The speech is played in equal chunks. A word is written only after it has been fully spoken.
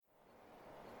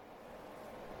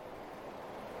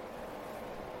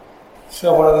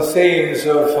So one of the themes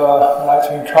of I'd like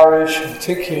to encourage,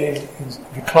 particularly in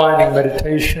reclining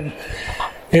meditation,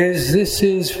 is this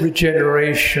is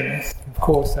regeneration. Of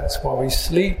course, that's why we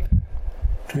sleep,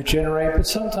 to regenerate, but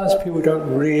sometimes people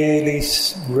don't really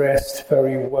rest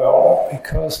very well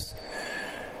because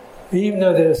even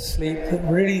though they're asleep,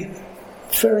 really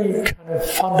very kind of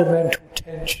fundamental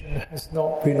tension has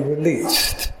not been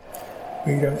released.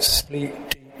 We don't sleep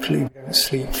deeply, we don't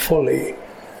sleep fully.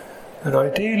 And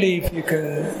ideally, if you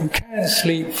can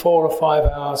sleep 4 or 5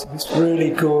 hours, if it's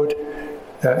really good,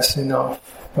 that's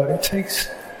enough. But it takes,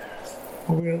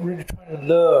 we're really trying to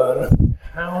learn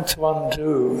how to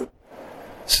undo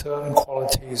certain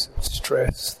qualities of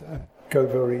stress that go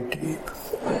very deep.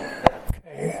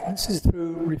 Okay, this is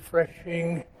through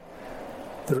refreshing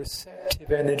the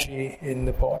receptive energy in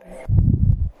the body.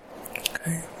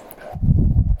 Okay.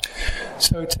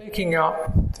 So taking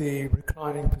up the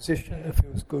reclining position that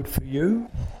feels good for you.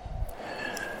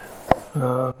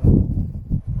 I'll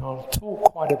talk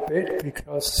quite a bit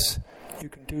because you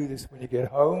can do this when you get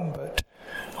home, but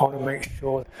I want to make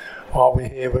sure while we're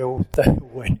here we all stay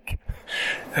awake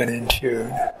and in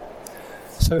tune.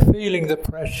 So feeling the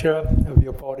pressure of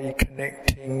your body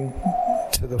connecting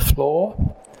to the floor,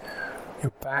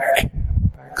 your backs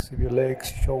of your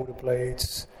legs, shoulder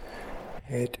blades,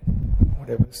 head,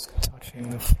 whatever's touching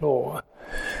the floor.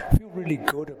 Feel really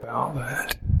good about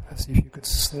that, as if you could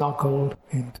snuggle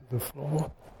into the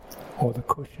floor or the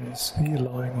cushions that you're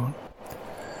lying on.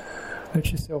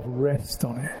 Let yourself rest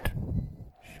on it.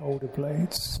 Shoulder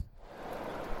blades.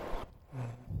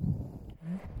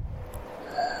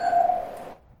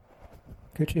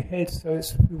 Get your head so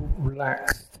it's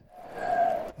relaxed.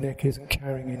 Neck isn't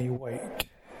carrying any weight.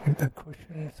 With the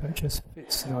cushion so it just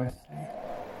fits nicely.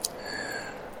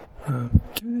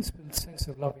 Do this with a sense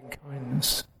of loving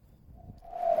kindness.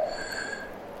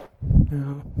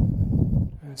 Now,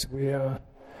 as we are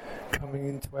coming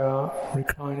into our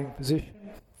reclining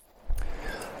position,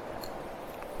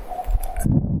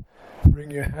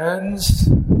 bring your hands,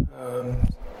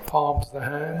 palms of the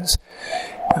hands.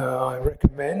 I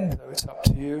recommend, though it's up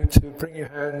to you, to bring your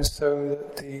hands so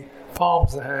that the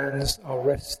palms of the hands are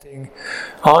resting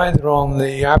either on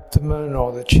the abdomen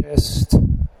or the chest.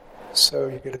 So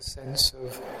you get a sense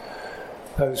of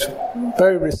those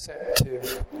very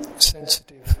receptive,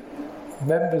 sensitive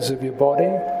members of your body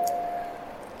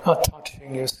are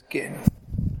touching your skin,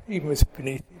 even if it's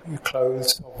beneath your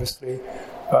clothes, obviously.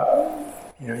 But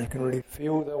you can really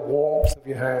feel the warmth of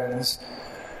your hands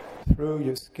through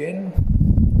your skin,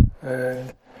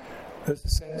 and there's a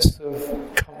sense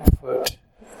of comfort,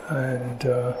 and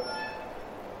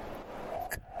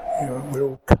we're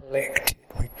all collected,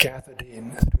 we're gathered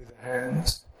in through the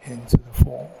hands into the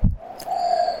form.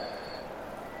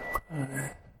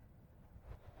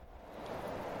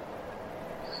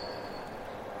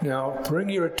 Now bring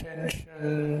your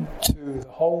attention to the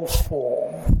whole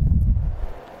form.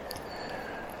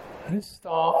 And this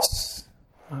starts,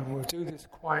 and we'll do this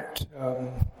quite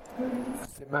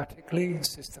thematically and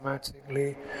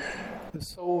systematically, the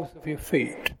soles of your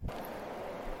feet.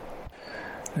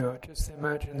 Now just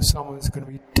imagine someone's going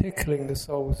to be tickling the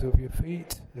soles of your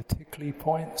feet, the tickly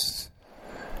points.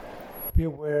 Be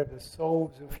aware of the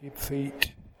soles of your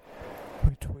feet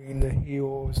between the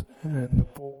heels and the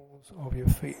balls of your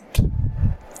feet.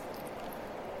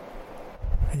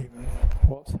 Even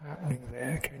what's happening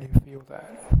there, can you feel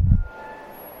that?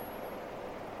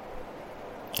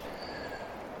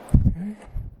 Okay.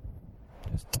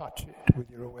 Just touch it with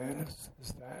your awareness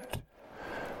as that.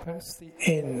 That's the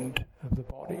end of the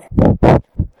body.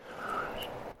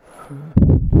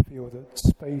 Feel the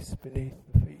space beneath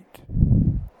the feet.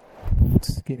 The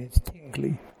skin is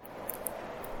tingly.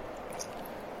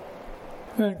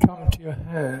 And come to your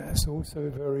hands, also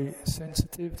very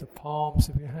sensitive, the palms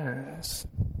of your hands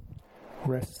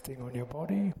resting on your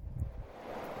body.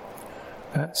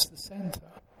 That's the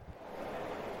center.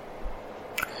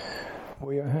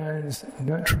 Where your hands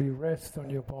naturally rest on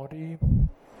your body,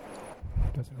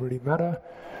 doesn't really matter.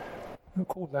 We'll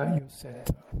call that your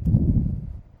center.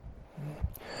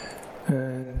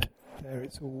 And there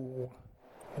it's all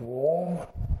warm.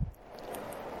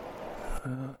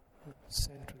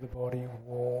 Center of the body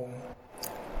warm.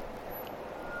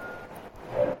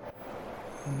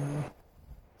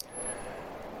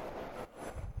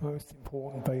 Most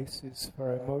important basis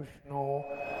for emotional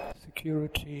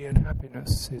security and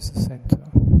happiness is the center.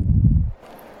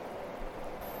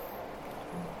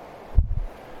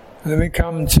 And then we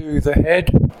come to the head,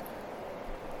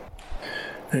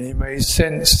 and you may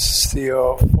sense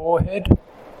your forehead.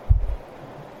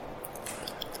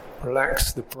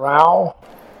 Relax the brow.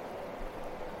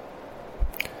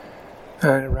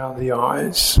 and around the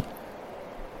eyes.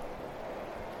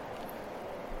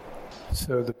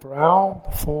 So the brow,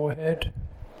 the forehead,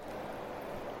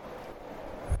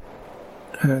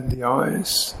 and the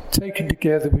eyes. Taken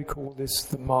together, we call this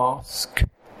the mask.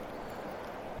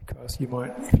 Because you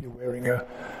might, if you're wearing a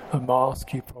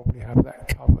mask, you probably have that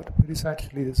covered. But it's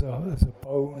actually, there's a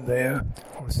bone there,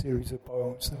 or a series of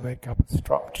bones that make up a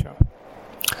structure.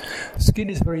 The skin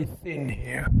is very thin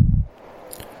here.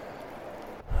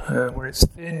 When it's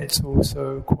thin, it's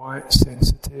also quite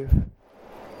sensitive.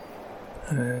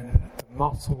 And the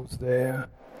muscles there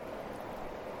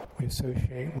we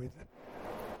associate with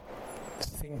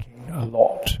thinking a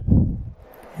lot.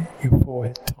 Your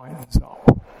forehead tightens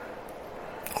up,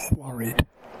 worried.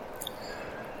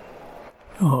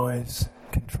 Eyes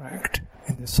contract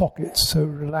in the sockets, so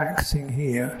relaxing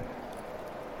here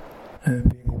and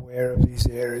being aware of these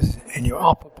areas in your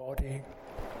upper body,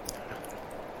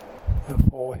 the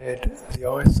forehead, the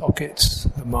eye sockets,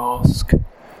 the mask,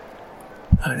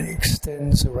 and it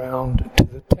extends around to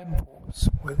the temples,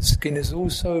 where the skin is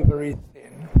also very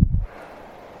thin.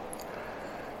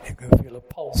 You can feel a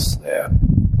pulse there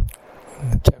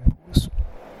in the temples,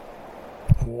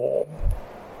 warm.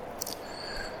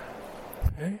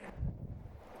 Okay.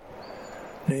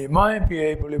 Now you might be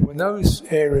able, when those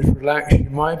areas relax, you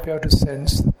might be able to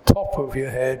sense the top of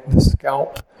your head, the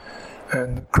scalp,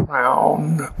 and the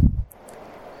crown.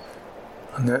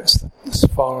 And that's as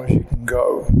far as you can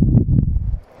go.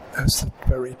 That's the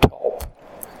very top.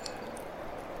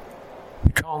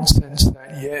 You can't sense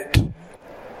that yet.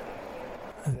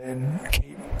 Then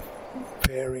keep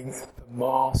bearing the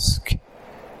mask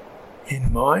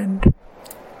in mind,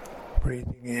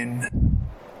 breathing in,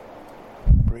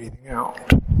 breathing out.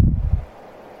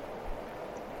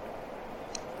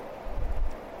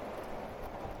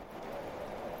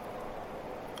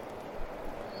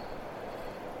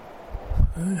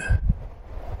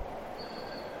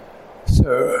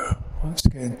 So, once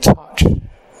again, touch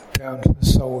down to the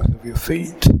soles of your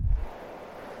feet.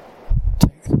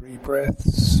 Take 3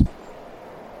 breaths,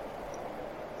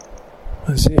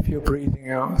 as if you're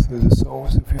breathing out through the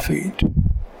soles of your feet.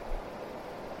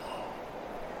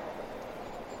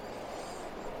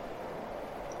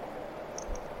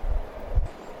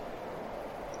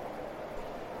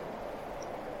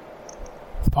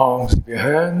 Palms of your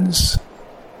hands,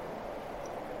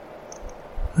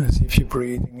 as if you're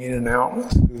breathing in and out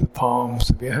through the palms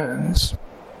of your hands.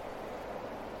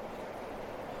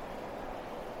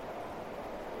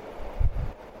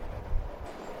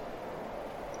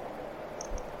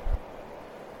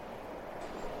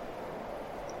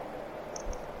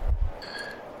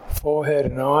 Forehead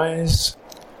and eyes,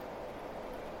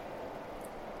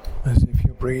 as if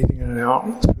you're breathing in and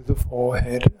out through the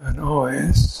forehead and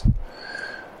eyes.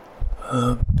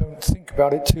 Don't think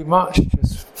about it too much,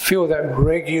 just feel that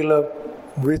regular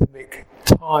rhythmic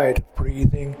tide of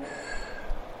breathing,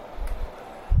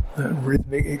 that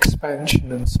rhythmic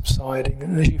expansion and subsiding.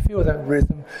 And as you feel that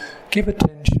rhythm, give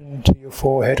attention to your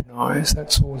forehead and eyes.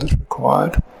 That's all that's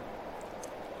required.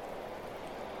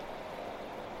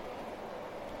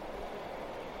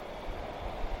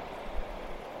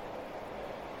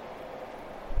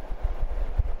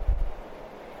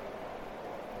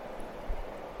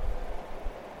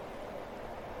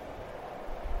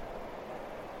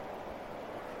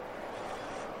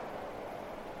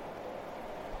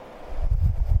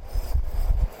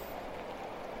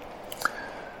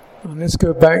 And let's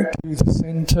go back to the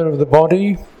center of the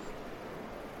body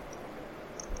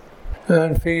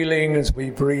and feeling as we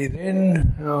breathe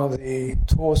in how the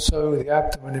torso, the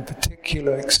abdomen in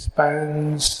particular,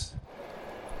 expands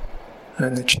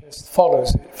and the chest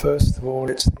follows it. First of all,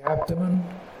 it's the abdomen,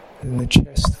 and the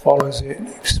chest follows it,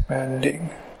 expanding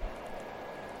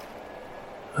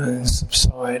and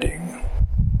subsiding.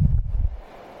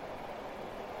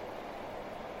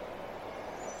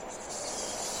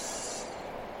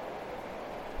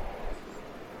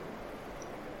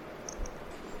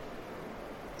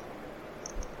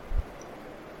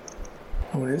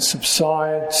 When it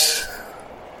subsides,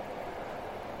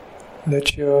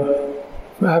 let your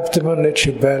abdomen, let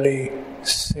your belly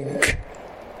sink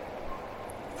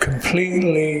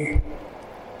completely,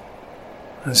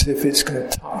 as if it's going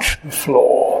to touch the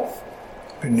floor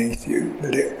beneath you.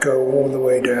 Let it go all the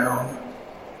way down.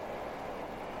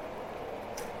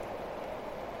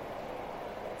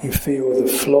 You feel the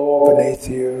floor beneath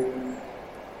you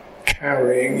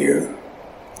carrying you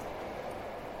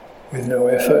with no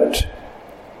effort.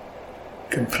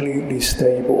 Completely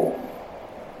stable.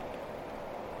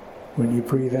 When you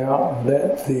breathe out,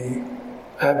 let the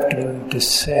abdomen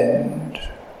descend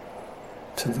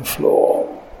to the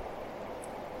floor.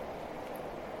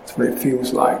 That's what it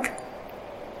feels like.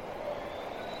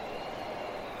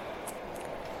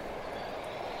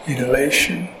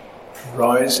 Inhalation,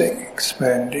 rising,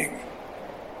 expanding.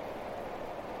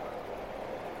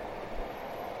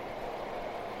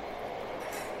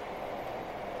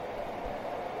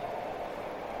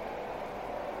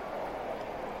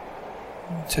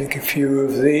 Take a few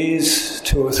of these,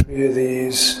 2 or 3 of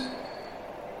these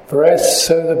breaths,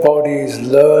 so the body is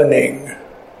learning.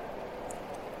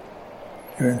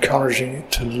 You're encouraging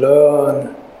it to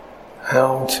learn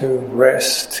how to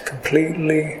rest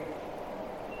completely,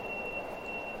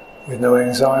 with no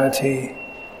anxiety,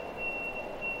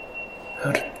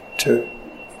 how to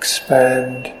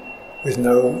expand with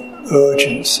no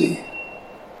urgency,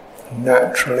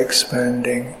 natural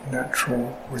expanding,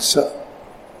 natural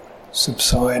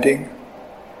subsiding,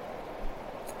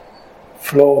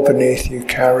 floor beneath you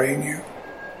carrying you.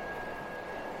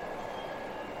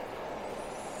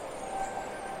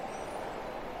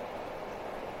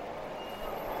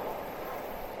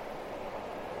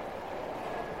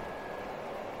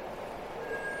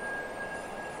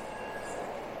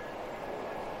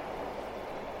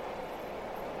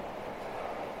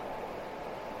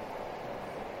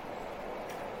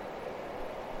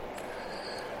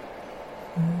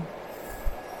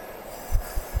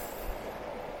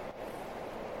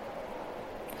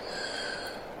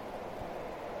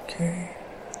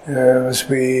 As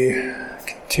we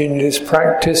continue this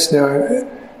practice, now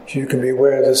you can be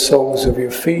aware of the soles of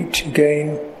your feet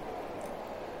again,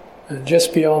 and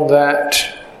just beyond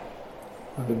that,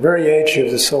 on the very edge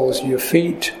of the soles of your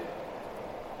feet,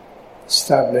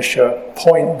 establish a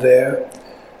point there.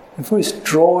 And first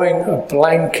drawing a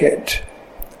blanket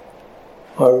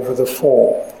over the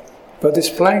form, but this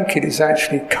blanket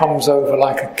actually comes over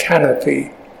like a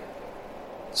canopy,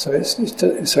 so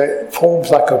it forms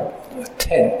like a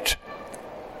tent.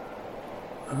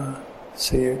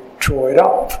 So you draw it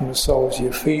up from the soles of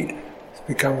your feet, it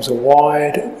becomes a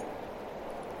wide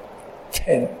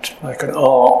tent, like an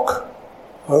arc,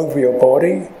 over your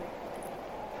body,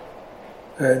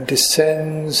 and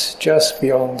descends just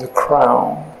beyond the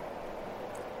crown.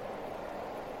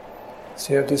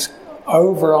 So you have this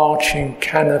overarching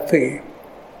canopy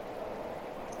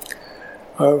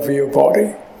over your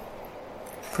body,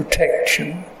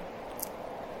 protection,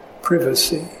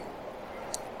 privacy.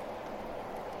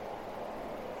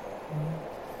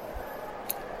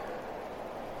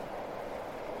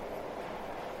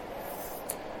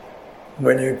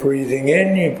 When you're breathing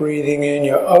in,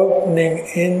 you're opening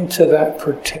into that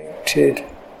protected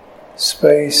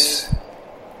space.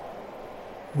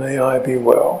 May I be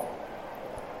well.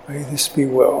 May this be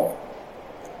well.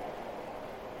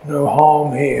 No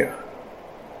harm here.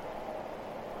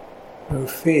 No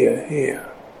fear here.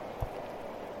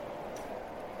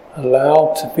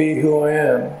 Allowed to be who I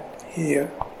am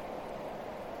here.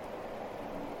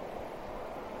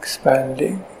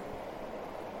 Expanding.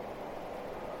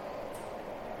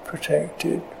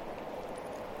 Protected.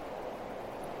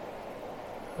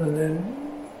 And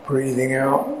then breathing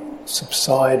out,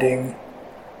 subsiding,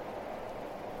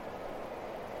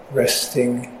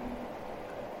 resting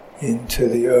into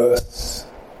the earth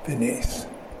beneath.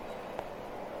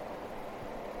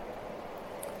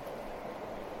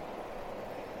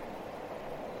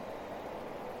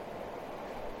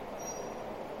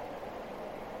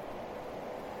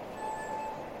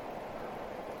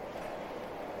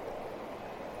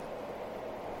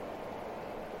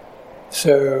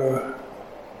 So,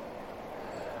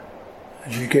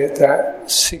 as you get that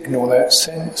signal, that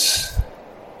sense,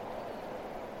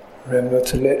 remember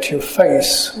to let your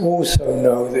face also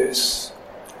know this.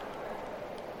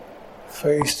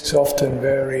 Face is often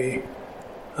very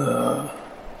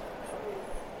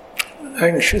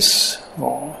anxious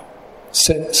or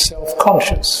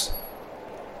self-conscious.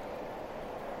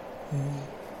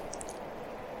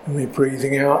 And we're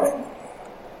breathing out,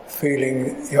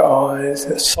 feeling your eyes,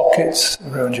 the sockets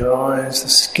around your eyes, the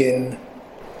skin,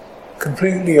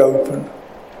 completely open.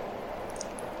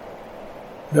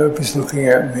 Nobody's looking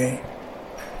at me.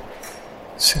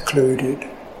 Secluded,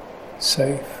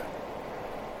 safe.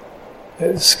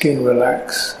 Let the skin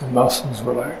relax, the muscles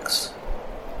relax.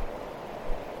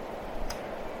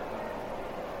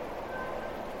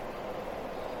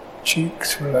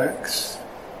 Cheeks relax.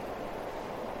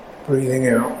 Breathing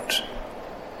out.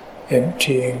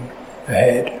 Emptying the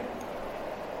head,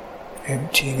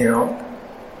 emptying out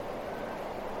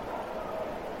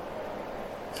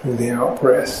through the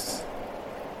out-breath.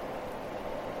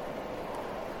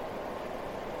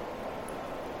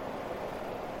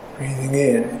 Breathing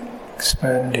in,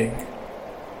 expanding.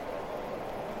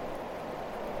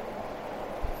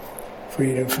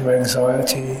 freedom from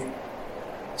anxiety,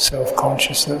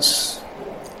 self-consciousness,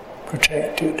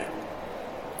 protected.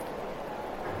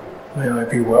 May I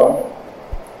be well.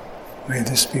 May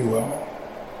this be well.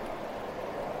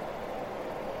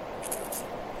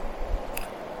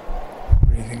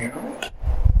 Breathing out.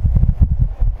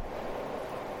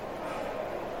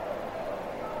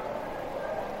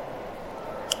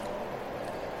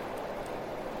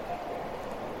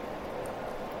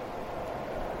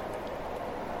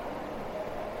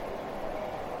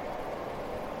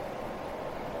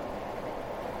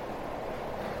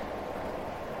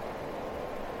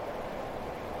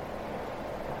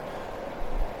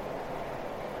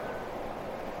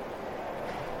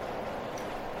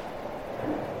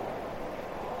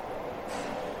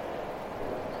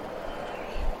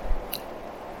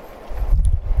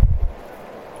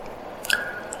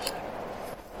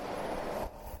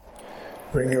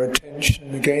 Bring your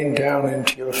attention again down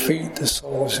into your feet, the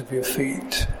soles of your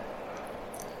feet.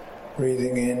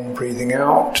 Breathing in, breathing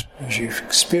out. As you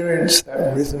experience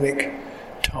that rhythmic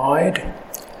tide,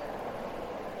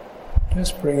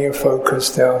 just bring your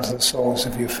focus down to the soles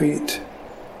of your feet.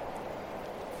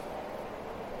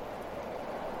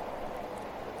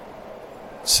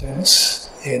 Sense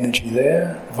the energy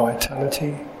there,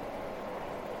 vitality.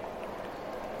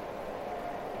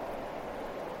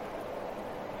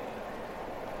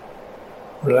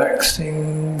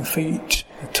 Relaxing the feet,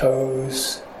 the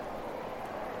toes,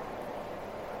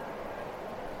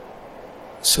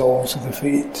 soles of the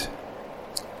feet.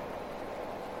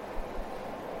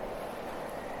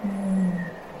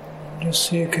 Just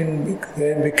so you can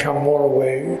then become more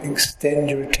aware, extend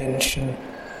your attention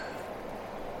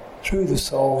through the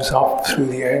soles, up through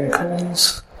the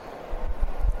ankles,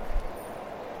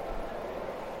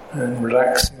 and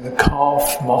relaxing the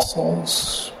calf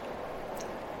muscles.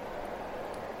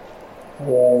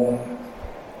 Warm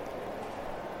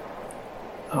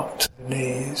up to the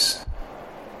knees.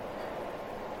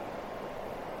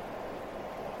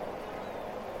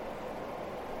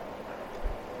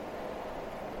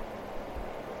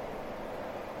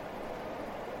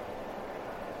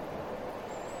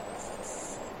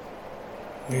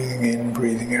 Breathing in,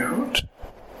 breathing out.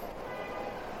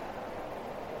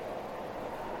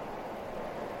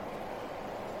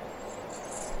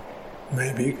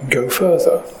 Maybe you can go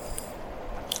further.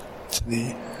 To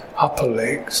the upper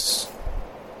legs.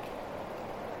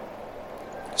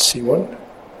 See what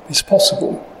is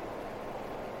possible.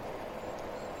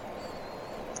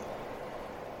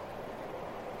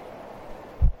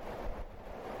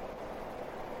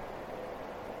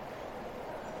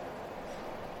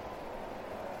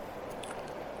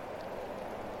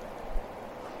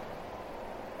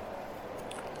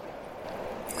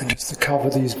 And just to cover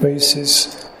these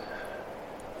bases,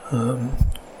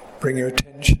 bring your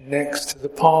attention next to the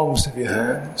palms of your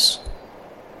hands,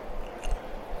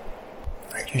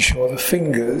 making sure the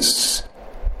fingers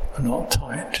are not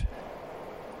tight.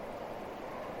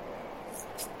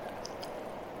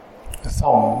 The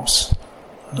thumbs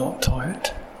are not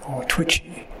tight or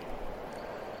twitchy.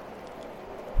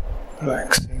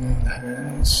 Relaxing the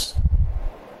hands.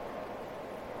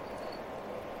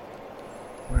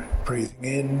 Breathing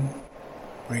in,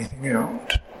 breathing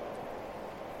out.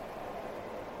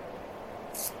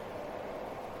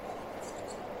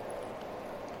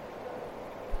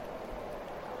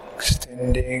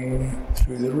 Extending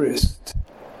through the wrist.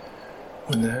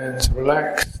 When the hands are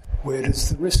relaxed, where does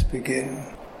the wrist begin?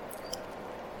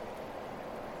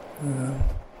 The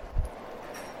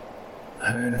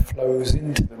hand flows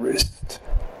into the wrist.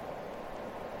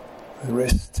 The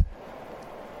wrist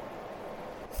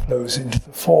flows into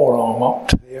the forearm up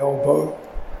to the elbow.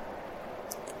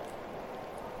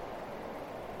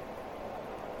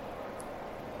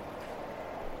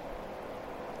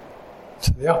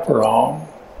 To the upper arm,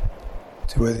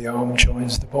 to where the arm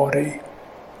joins the body.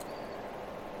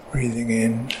 Breathing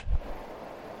in,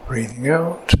 breathing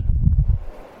out.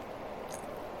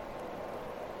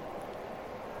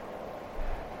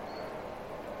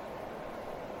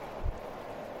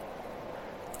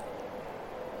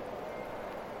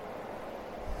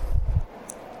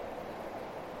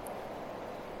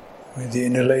 With the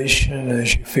inhalation,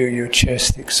 as you feel your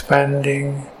chest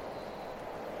expanding,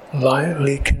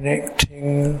 lightly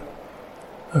connecting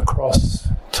across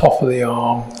top of the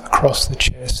arm, across the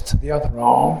chest to the other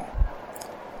arm.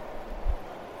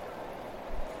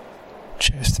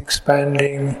 Chest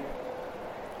expanding,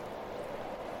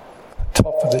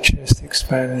 top of the chest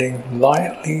expanding,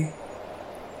 lightly,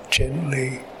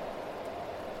 gently,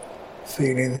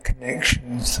 feeling the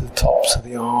connections to the tops of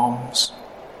the arms.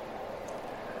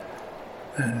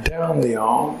 And down the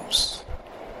arms,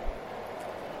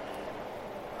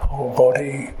 whole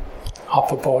body,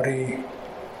 upper body,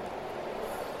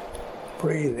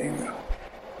 breathing,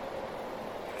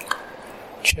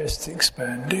 chest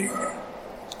expanding,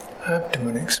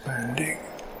 abdomen expanding,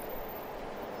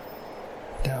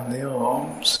 down the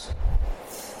arms,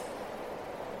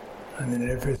 and then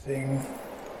everything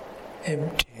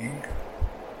emptying.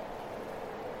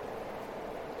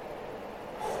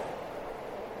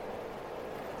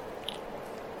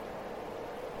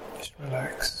 Just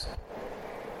relax.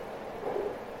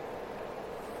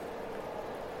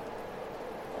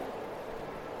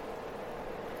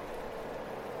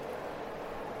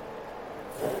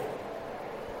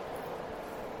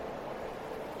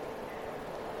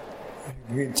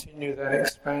 Continue that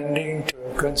expanding to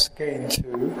once again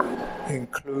to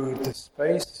include the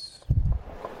space.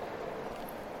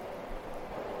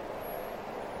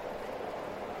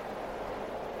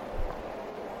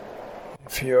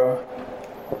 If your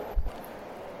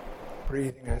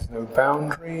breathing has no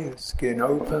boundary, the skin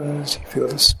opens, you feel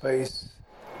the space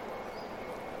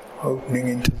opening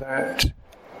into that.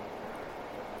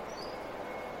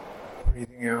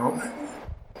 Breathing out,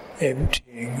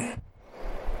 emptying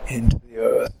into the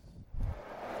earth.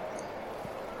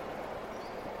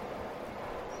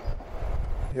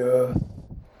 The earth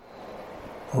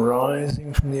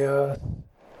rising from the earth,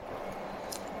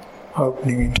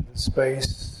 opening into the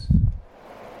space,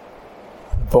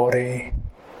 the body,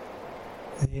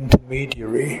 the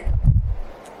intermediary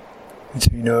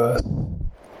between earth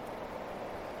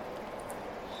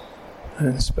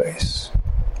and space.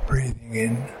 Breathing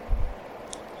in,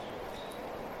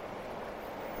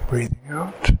 breathing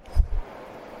out.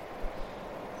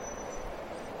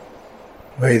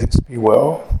 May this be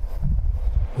well.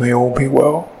 May all be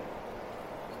well.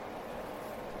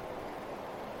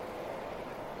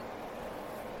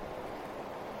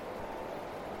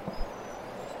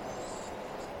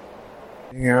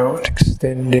 Breathing out,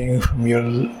 extending from your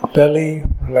belly,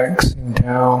 relaxing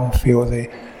down. Feel the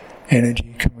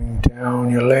energy coming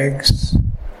down your legs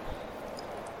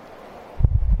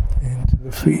into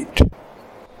the feet.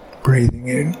 Breathing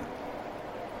in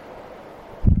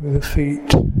through the feet,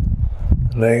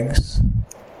 the legs,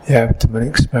 the abdomen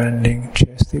expanding,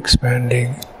 chest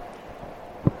expanding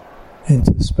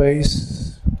into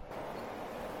space,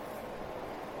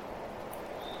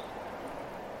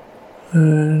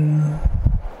 and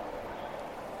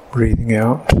breathing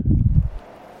out,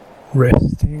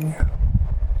 resting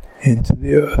into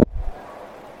the earth.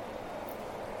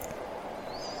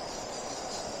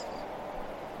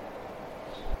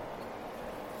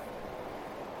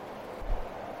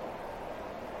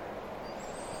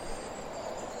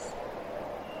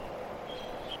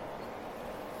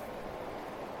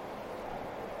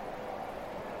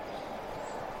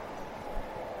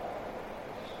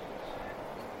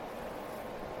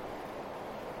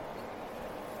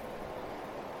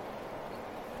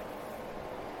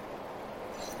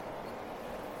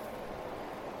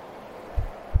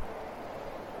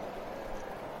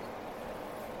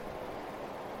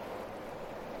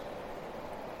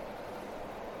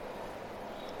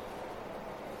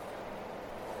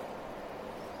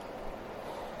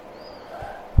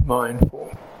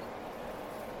 Mindful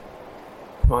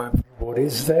of what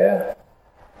is there,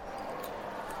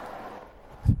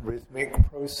 rhythmic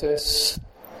process,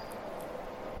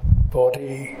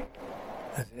 body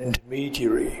as an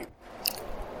intermediary,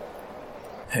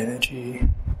 energy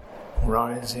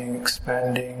rising,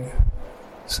 expanding,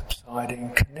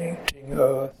 subsiding, connecting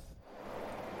earth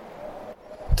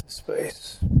to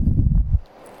space.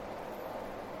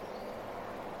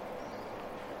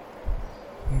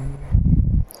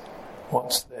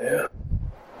 What's there?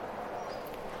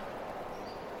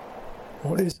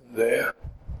 What isn't there?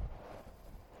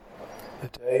 The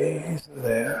day isn't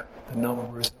there, the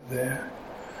number isn't there,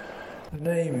 the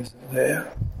name isn't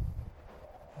there.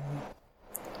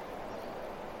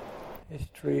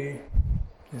 History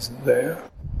isn't there.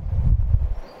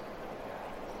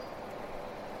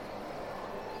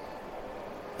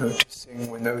 Noticing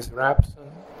when those are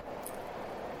absent.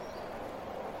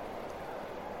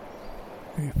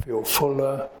 You feel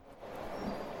fuller,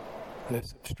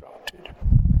 less obstructed.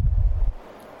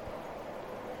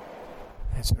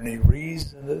 Is there any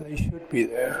reason that they should be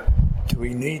there? Do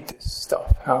we need this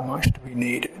stuff? How much do we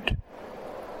need it?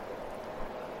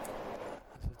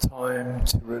 It's a time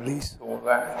to release all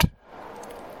that.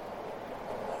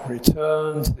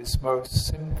 Return to this most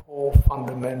simple,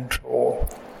 fundamental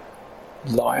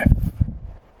life.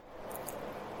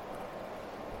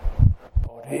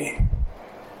 Body.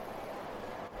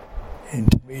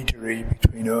 Intermediary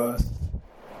between earth,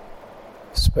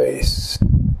 space,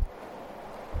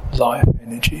 life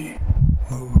energy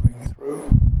moving through.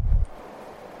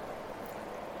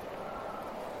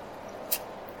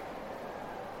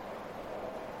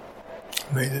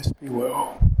 May this be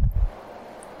well.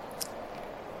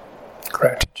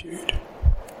 Gratitude.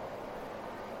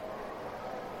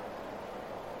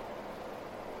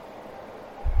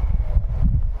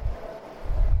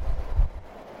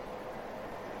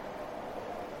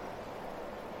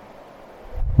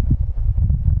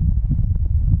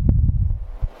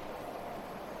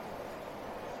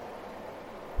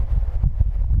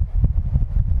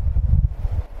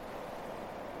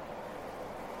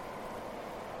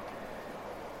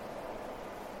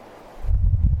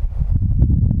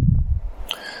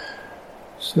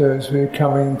 So as we're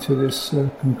coming to this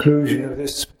conclusion of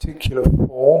this particular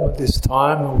form at this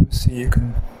time, obviously you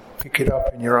can pick it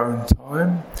up in your own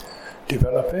time,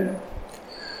 develop it.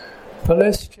 But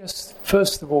let's just,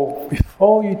 first of all,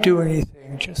 before you do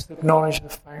anything, just acknowledge the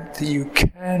fact that you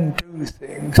can do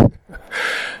things.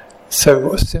 So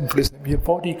what's simple is that your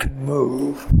body can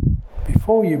move.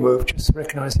 Before you move, just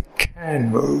recognize it can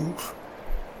move.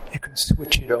 You can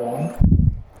switch it on.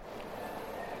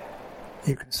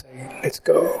 You can say, let's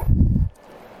go.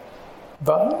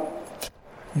 But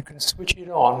you can switch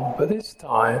it on, but this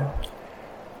time,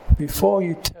 before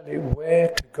you tell it where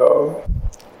to go,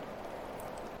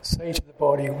 say to the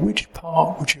body, which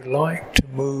part would you like to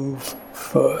move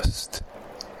first?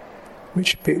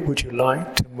 Which bit would you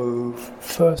like to move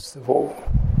first of all?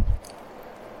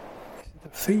 Is it the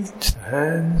feet, the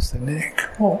hands, the neck?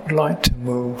 What would you like to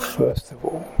move first of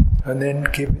all? And then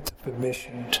give it the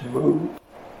permission to move.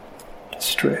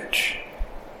 Stretch,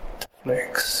 to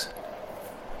flex.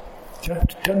 You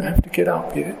don't have to get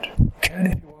up yet. You can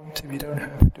if you want to, you don't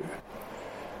have to.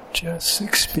 Just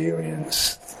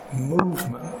experience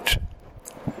movement.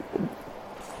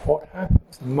 What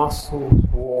happens? The muscles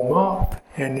warm up,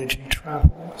 energy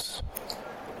travels.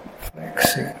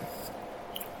 Flexing.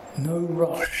 No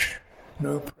rush,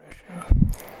 no pressure.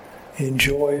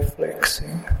 Enjoy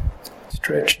flexing,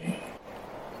 stretching.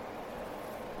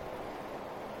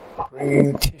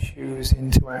 Bringing tissues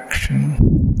into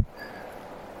action.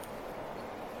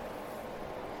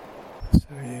 So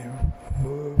you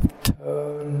move,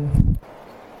 turn,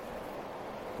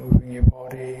 moving your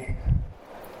body,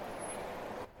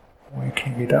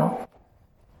 waking it up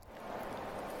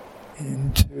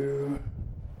into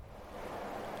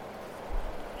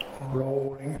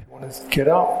rolling. If you want to get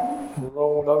up,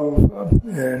 roll over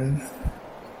and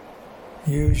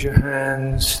use your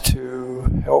hands to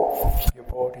help your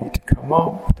body to come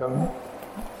up. Don't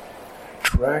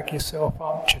drag yourself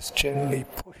up, just gently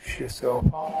push yourself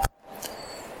up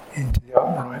into the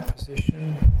upright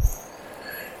position.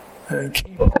 And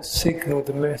keep the signal,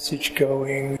 the message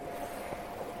going.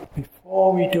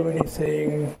 Before we do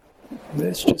anything,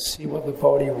 let's just see what the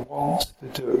body wants to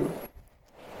do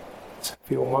to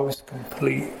feel most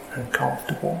complete and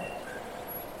comfortable.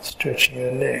 Stretching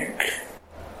the neck,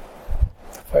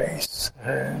 face,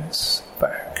 hands,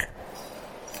 back.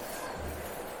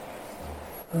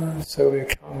 And so we're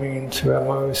coming into our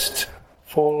most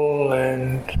full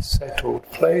and settled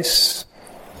place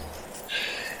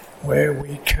where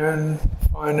we can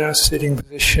find our sitting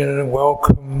position and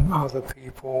welcome other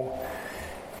people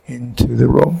into the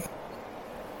room.